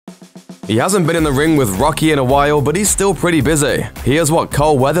He hasn't been in the ring with Rocky in a while, but he's still pretty busy. Here's what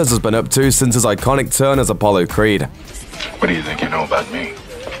Carl Weathers has been up to since his iconic turn as Apollo Creed. What do you think you know about me?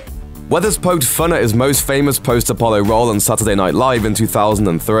 Weathers poked fun at his most famous post-Apollo role on Saturday Night Live in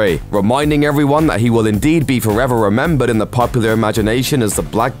 2003, reminding everyone that he will indeed be forever remembered in the popular imagination as the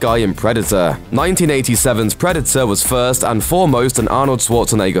black guy in Predator. 1987's Predator was first and foremost an Arnold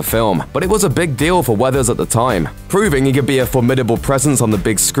Schwarzenegger film, but it was a big deal for Weathers at the time, proving he could be a formidable presence on the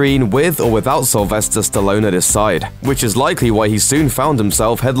big screen with or without Sylvester Stallone at his side, which is likely why he soon found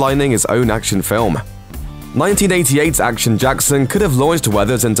himself headlining his own action film. 1988's Action Jackson could have launched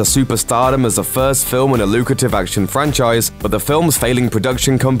Weathers into superstardom as the first film in a lucrative action franchise, but the film's failing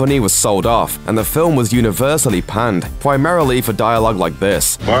production company was sold off, and the film was universally panned, primarily for dialogue like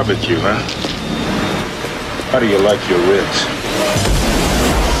this. Barbecue, huh? How do you like your ribs?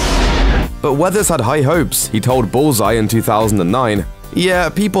 But Weathers had high hopes. He told Bullseye in 2009, "Yeah,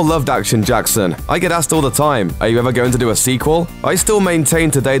 people loved Action Jackson. I get asked all the time, are you ever going to do a sequel? I still maintain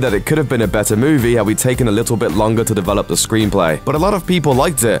today that it could have been a better movie had we taken a little bit longer to develop the screenplay, but a lot of people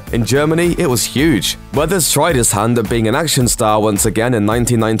liked it. In Germany, it was huge." Weathers tried his hand at being an action star once again in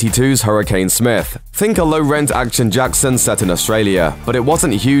 1992's Hurricane Smith. Think a low-rent Action Jackson set in Australia, but it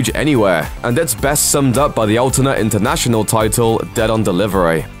wasn't huge anywhere, and it's best summed up by the alternate international title, Dead on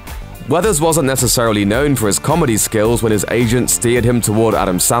Delivery. Weathers wasn't necessarily known for his comedy skills when his agent steered him toward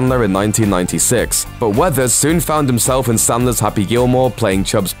Adam Sandler in 1996, but Weathers soon found himself in Sandler's Happy Gilmore playing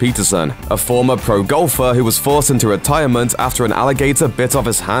Chubbs Peterson, a former pro golfer who was forced into retirement after an alligator bit off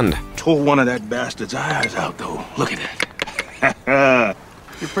his hand. Tore one of that bastard's eyes out, though. Look at that.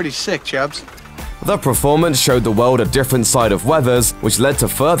 You're pretty sick, Chubbs. The performance showed the world a different side of Weathers, which led to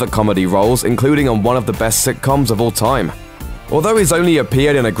further comedy roles, including on one of the best sitcoms of all time. Although he's only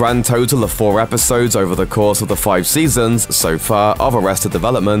appeared in a grand total of 4 episodes over the course of the 5 seasons, so far, of Arrested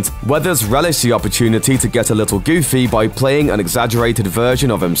Development, Weathers relished the opportunity to get a little goofy by playing an exaggerated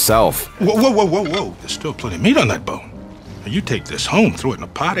version of himself. Whoa. There's still plenty of meat on that bone. Now you take this home, throw it in a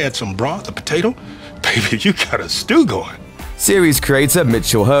pot, add some broth, a potato. Baby, you got a stew going. Series creator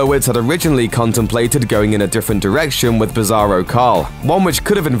Mitchell Hurwitz had originally contemplated going in a different direction with Bizarro Carl, one which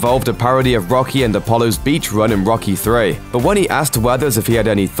could have involved a parody of Rocky and Apollo's beach run in Rocky 3. But when he asked Weathers if he had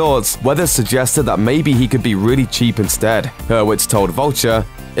any thoughts, Weathers suggested that maybe he could be really cheap instead. Hurwitz told Vulture,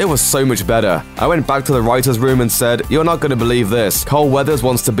 "It was so much better. I went back to the writer's room and said, 'You're not going to believe this. Carl Weathers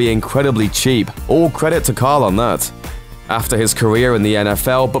wants to be incredibly cheap.' All credit to Carl on that." After his career in the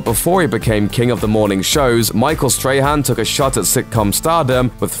NFL, but before he became king of the morning shows, Michael Strahan took a shot at sitcom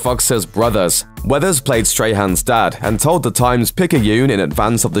stardom with Fox's Brothers. Weathers played Strahan's dad and told the Times-Picayune in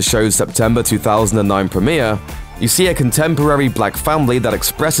advance of the show's September 2009 premiere, "You see a contemporary black family that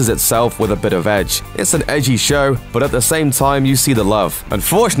expresses itself with a bit of edge. It's an edgy show, but at the same time you see the love."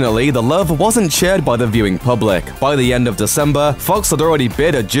 Unfortunately, the love wasn't shared by the viewing public. By the end of December, Fox had already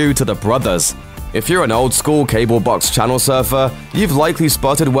bid adieu to the Brothers. If you're an old-school cable box channel surfer, you've likely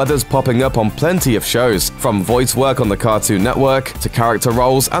spotted Weathers popping up on plenty of shows, from voice work on the Cartoon Network to character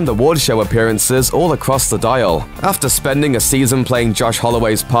roles and award show appearances all across the dial. After spending a season playing Josh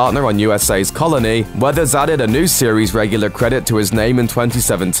Holloway's partner on USA's Colony, Weathers added a new series regular credit to his name in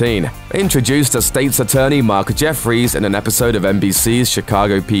 2017. Introduced as State's Attorney Mark Jeffries in an episode of NBC's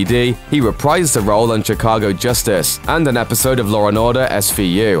Chicago PD, he reprised the role on Chicago Justice, and an episode of Law & Order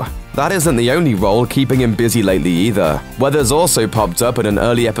SVU. That isn't the only role keeping him busy lately either. Weathers also popped up in an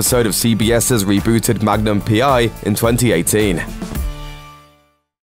early episode of CBS's rebooted Magnum PI in 2018.